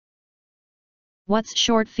What's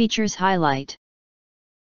short features highlight?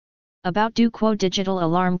 About DOQUO digital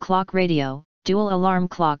alarm clock radio, dual alarm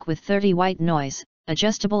clock with 30 white noise,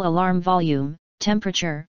 adjustable alarm volume,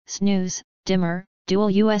 temperature, snooze, dimmer, dual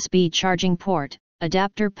USB charging port,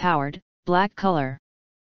 adapter powered, black color.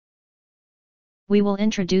 We will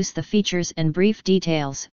introduce the features and brief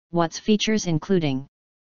details, what's features including.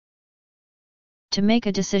 To make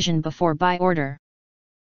a decision before buy order.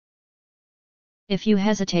 If you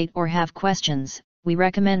hesitate or have questions, we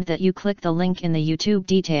recommend that you click the link in the YouTube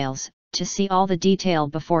details, to see all the detail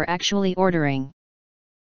before actually ordering.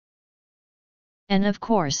 And of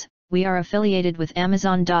course, we are affiliated with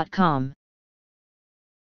Amazon.com.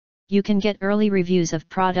 You can get early reviews of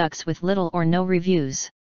products with little or no reviews,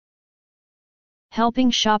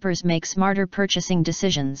 helping shoppers make smarter purchasing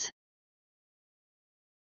decisions.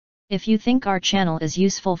 If you think our channel is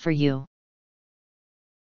useful for you,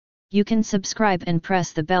 you can subscribe and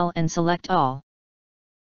press the bell and select all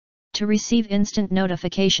to receive instant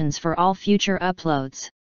notifications for all future uploads.